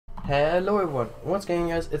Hello everyone, what's going on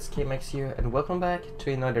guys, it's KMX here and welcome back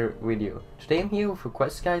to another video. Today I'm here with a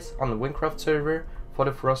quest guys on the Wynncraft server for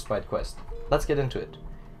the Frostbite quest. Let's get into it.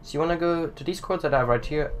 So you wanna go to these codes that I have right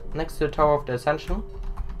here next to the Tower of the Ascension,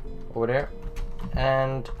 over there,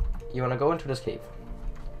 and you wanna go into this cave.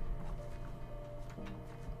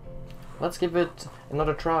 Let's give it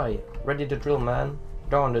another try. Ready to drill, man.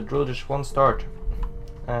 Darn, the drill just won't start.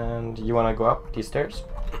 And you wanna go up these stairs.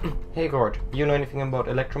 Hey Gord, you know anything about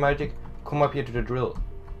electromagic? Come up here to the drill.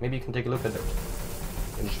 Maybe you can take a look at it.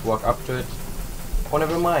 And just walk up to it. Oh,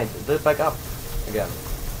 never mind, build it back up again.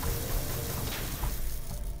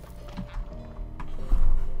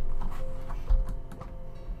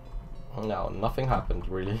 No, nothing happened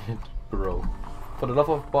really, bro. For the love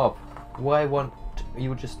of Bob, why won't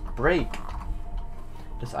you just break?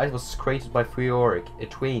 This ice was created by Frioric, a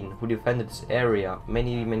Twain who defended this area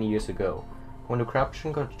many years ago. When the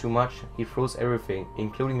corruption got too much, he froze everything,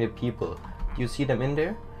 including the people. Do you see them in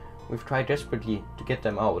there? We've tried desperately to get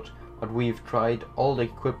them out, but we've tried all the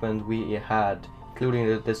equipment we had,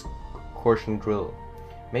 including this coercion drill.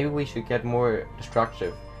 Maybe we should get more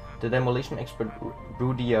destructive. The demolition expert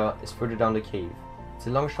Brudia is further down the cave. It's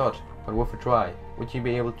a long shot, but worth a try. Would you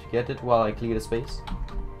be able to get it while I clear the space?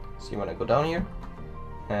 So you wanna go down here,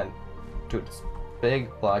 and to this big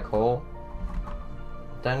black hole.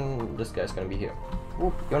 Then this guy's gonna be here.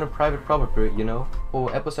 Oop, you're on a private property, you know. Oh,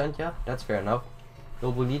 Epicent, yeah, that's fair enough.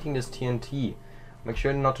 You'll be needing this TNT. Make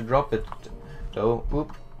sure not to drop it, though.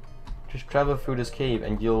 Oop. Just travel through this cave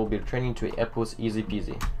and you'll be returning to Epos easy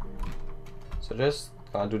peasy. So just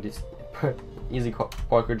gonna do these easy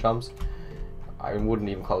parkour jumps. I wouldn't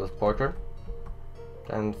even call this parkour.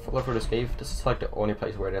 Then follow through this cave. This is like the only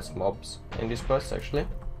place where there's mobs in these quests, actually.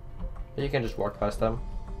 But you can just walk past them.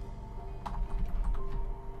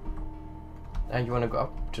 And you want to go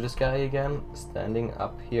up to this guy again, standing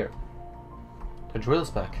up here. The drill's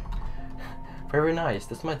back. Very nice,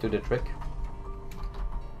 this might do the trick.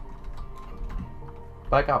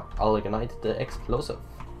 Back up, I'll ignite the explosive.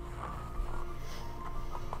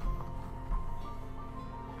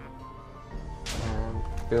 And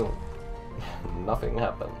boom. Nothing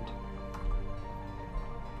happened.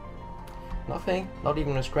 Nothing? Not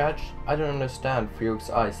even a scratch? I don't understand Frioric's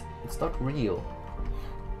eyes. It's not real.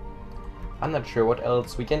 I'm not sure what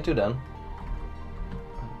else we can do then.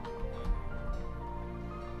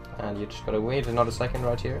 And you just gotta wait another second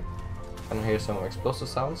right here. And hear some explosive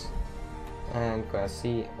sounds. And gonna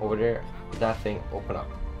see over there that thing open up.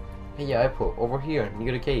 Hey Ipo, over here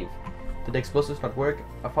near the cave. Did the explosives not work?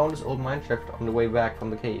 I found this old mine shaft on the way back from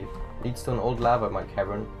the cave. Leads to an old lava mine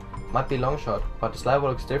cavern. Might be a long shot, but this lava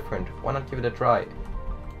looks different. Why not give it a try?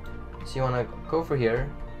 So you wanna go over here,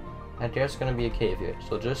 and there's gonna be a cave here.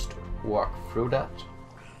 So just walk through that,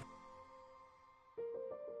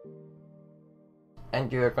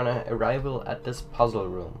 and you're gonna arrive at this puzzle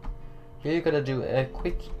room. Here you're gonna do a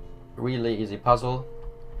quick, really easy puzzle.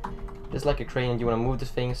 Just like a crane, you wanna move this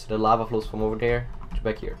thing so the lava flows from over there to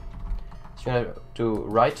back here. So you're gonna do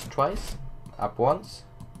right twice, up once,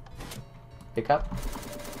 pick up,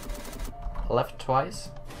 left twice,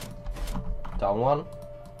 down one,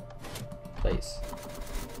 place.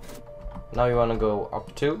 Now you wanna go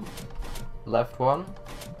up two, left one,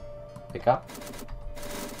 pick up,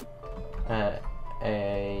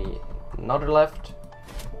 another left,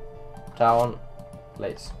 down,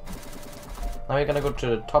 place. Now you're gonna go to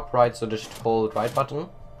the top right, so just hold right button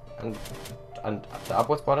and the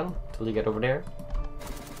upwards button till you get over there.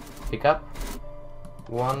 Pick up,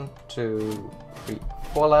 1, 2, 3,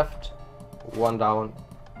 4 left, 1 down,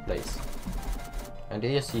 place. And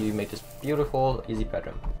there you see you make this beautiful easy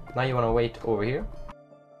pattern. Now you wanna wait over here.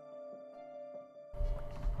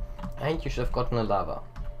 And you should have gotten a lava.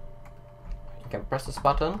 You can press this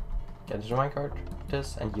button, get the minecart,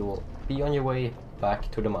 and you will be on your way back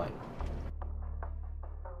to the mine.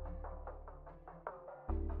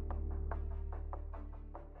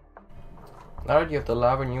 Now that you have the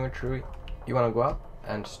lava in your inventory, you wanna go up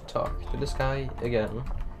and talk to this guy again.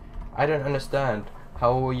 I don't understand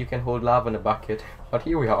how you can hold lava in a bucket, but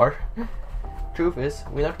here we are. Truth is,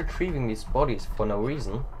 we're not retrieving these bodies for no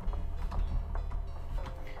reason.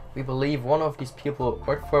 We believe one of these people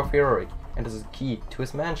worked for Frioric and is the key to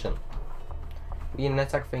his mansion. We in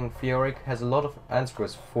Netzach think Frioric has a lot of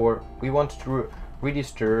answers for. We want to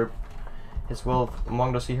redisturb his wealth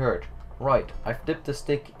among those he hurt. Right, I've dipped the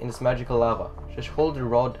stick in this magical lava. Just hold the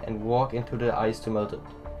rod and walk into the ice to melt it.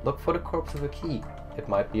 Look for the corpse of a key. It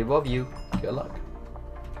might be above you. Good luck.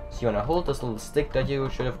 So you wanna hold this little stick that you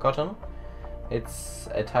should have gotten. It's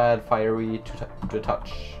a tad fiery to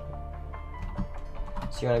touch.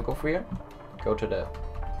 So you wanna go for here? Go to the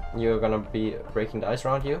you're gonna be breaking the ice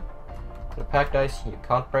around you. The packed ice, you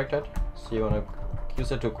can't break that, so you wanna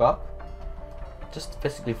use it to go up. Just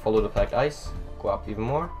physically follow the packed ice, go up even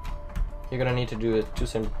more. You're gonna need to do 2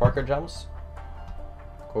 simple parkour jumps.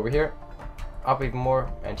 Go over here, up even more,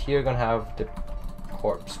 and here you're gonna have the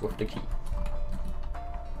corpse with the key.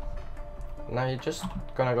 Now you're just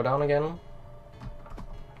gonna go down again,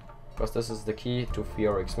 because this is the key to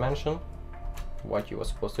Fioric's mansion, what you were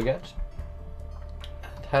supposed to get.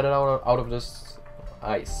 And head out of this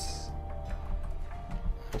ice.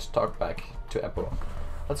 Let's talk back to Apple.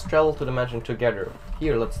 Let's travel to the mansion together.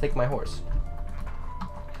 Here, let's take my horse.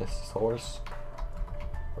 This is horse.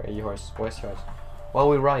 Where are you, horse? Where's yours? While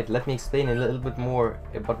we ride, let me explain a little bit more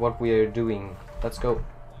about what we are doing. Let's go.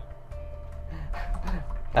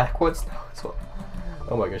 Backwards now as well.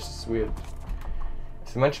 Oh my gosh, this is weird.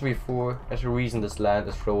 As I mentioned before, there's a reason this land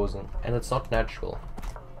is frozen, and it's not natural.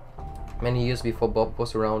 Many years before Bob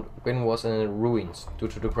was around, Wynn was in ruins due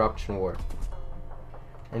to the corruption war.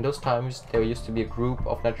 In those times, there used to be a group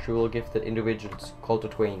of natural gifted individuals called the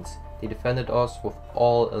Twains. They defended us with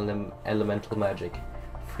all elemental magic.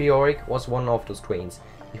 Fioric was one of those Twains.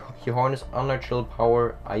 He harnessed unnatural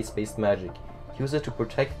power, ice-based magic. He used it to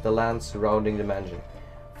protect the land surrounding the mansion.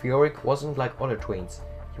 Fioric wasn't like other Twains.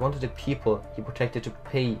 He wanted the people he protected to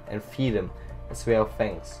pay and feed them as way of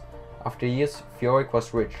thanks. After years, Fioric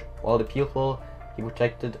was rich, while the people he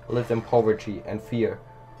protected lived in poverty and fear.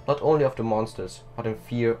 Not only of the monsters, but in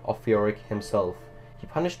fear of Fioric himself. He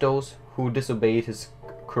punished those who disobeyed his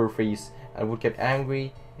curfews and would get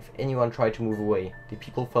angry if anyone tried to move away. The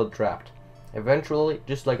people felt trapped. Eventually,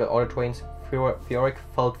 just like the other Twains, Fioric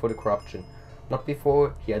felt for the corruption. Not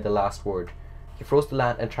before he had the last word. He froze the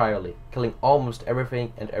land entirely, killing almost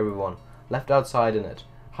everything and everyone left outside in it.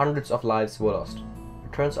 Hundreds of lives were lost.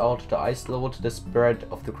 It turns out the ice slowed the spread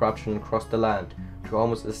of the corruption across the land to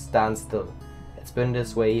almost a standstill. It's been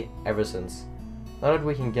this way ever since. Now that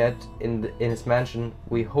we can get in his mansion,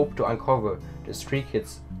 we hope to uncover the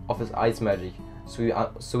secrets of his ice magic,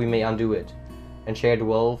 so we may undo it, and share the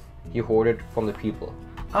wealth he hoarded from the people.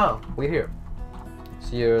 Ah, we're here.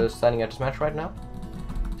 So you're standing at this match right now?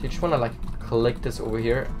 So you just wanna like click this over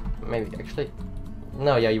here, maybe actually,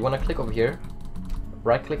 no, yeah, you wanna click over here,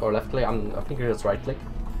 right click or left click, I think it's right click,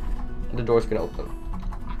 and the door's gonna open.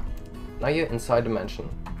 Now you're inside the mansion.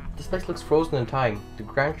 This place looks frozen in time. The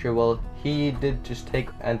grandeur, well, he did just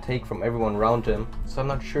take from everyone around him, so I'm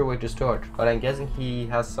not sure where to start, but I'm guessing he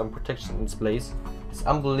has some protection in this place. It's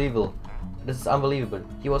unbelievable. This is unbelievable.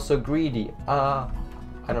 He was so greedy. I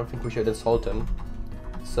don't think we should insult him.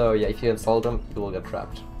 So yeah, if you insult him, you will get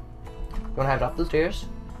trapped. You wanna head up the stairs,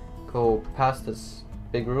 go past this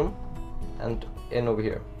big room, and in over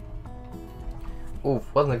here. Oof,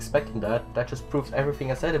 wasn't expecting that. That just proves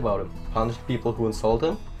everything I said about him. Punish people who insult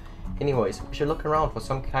him. Anyways, we should look around for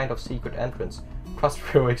some kind of secret entrance. Trust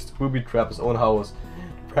Fioric's to booby trap his own house.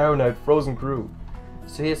 Paranoid frozen crew.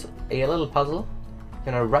 So here's a little puzzle. You're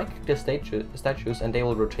gonna right click the statues and they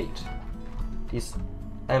will rotate. These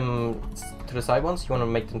to the side ones, you wanna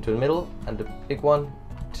make them to the middle, and the big one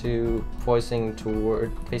to facing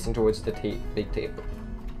towards the big table.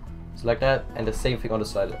 So like that, and the same thing on the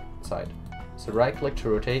side. So right click to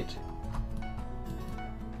rotate.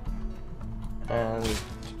 And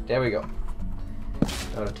there we go.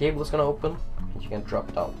 Now the table is gonna open, and you can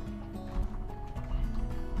drop down.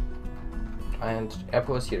 And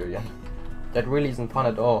Apple is here again. That really isn't fun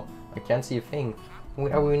at all. I can't see a thing.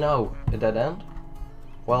 Where are we now? A dead end?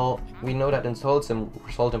 Well, we know that insults him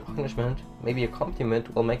result in punishment. Maybe a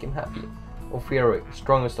compliment will make him happy. Oh Fioric,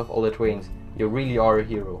 strongest of all the Twains, you really are a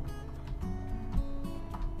hero.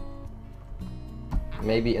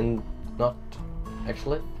 Maybe not.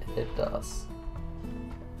 Actually, it does.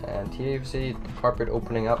 And here you see the carpet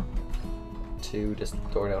opening up to this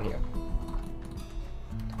door down here.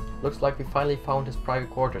 Looks like we finally found his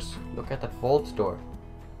private quarters. Look at that vault door.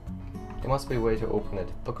 There must be a way to open it.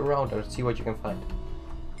 Look around and see what you can find.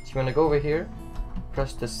 So you wanna go over here,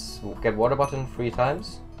 press this get water button 3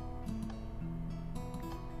 times.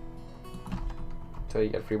 So you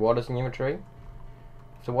get 3 waters in your inventory.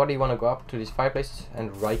 So what do you wanna go up to these fireplaces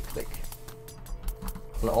and right click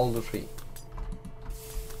on all the 3.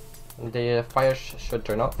 The fire should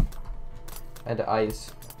turn off, and the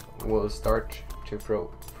ice will start to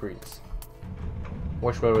freeze,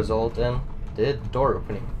 which will result in the door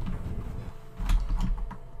opening.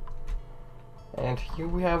 And here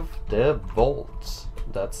we have the vault.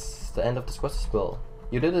 That's the end of this quest as well.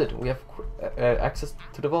 You did it! We have access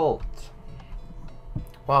to the vault.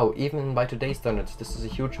 Wow, even by today's standards, this is a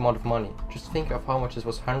huge amount of money. Just think of how much this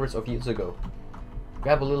was hundreds of years ago.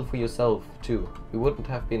 Grab a little for yourself, too. We wouldn't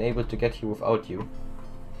have been able to get here without you.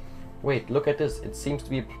 Wait, look at this. It seems to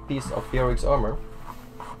be a piece of Fioric's armor.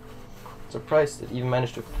 Surprised it even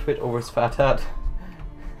managed to fit over his fat head.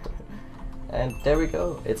 And there we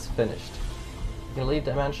go. It's finished. You can leave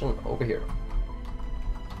the mansion over here.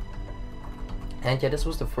 And yeah, this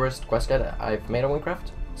was the first quest guide I've made on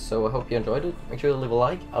Wynncraft. So I hope you enjoyed it. Make sure to leave a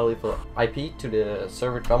like. I'll leave an IP to the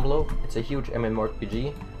server down below. It's a huge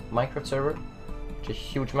MMORPG Minecraft server. It's a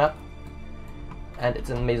huge map. And it's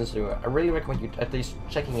an amazing server. I really recommend you at least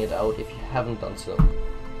checking it out if you haven't done so.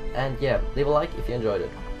 And yeah, leave a like if you enjoyed it.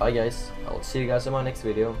 Bye guys. I'll see you guys in my next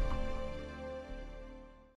video.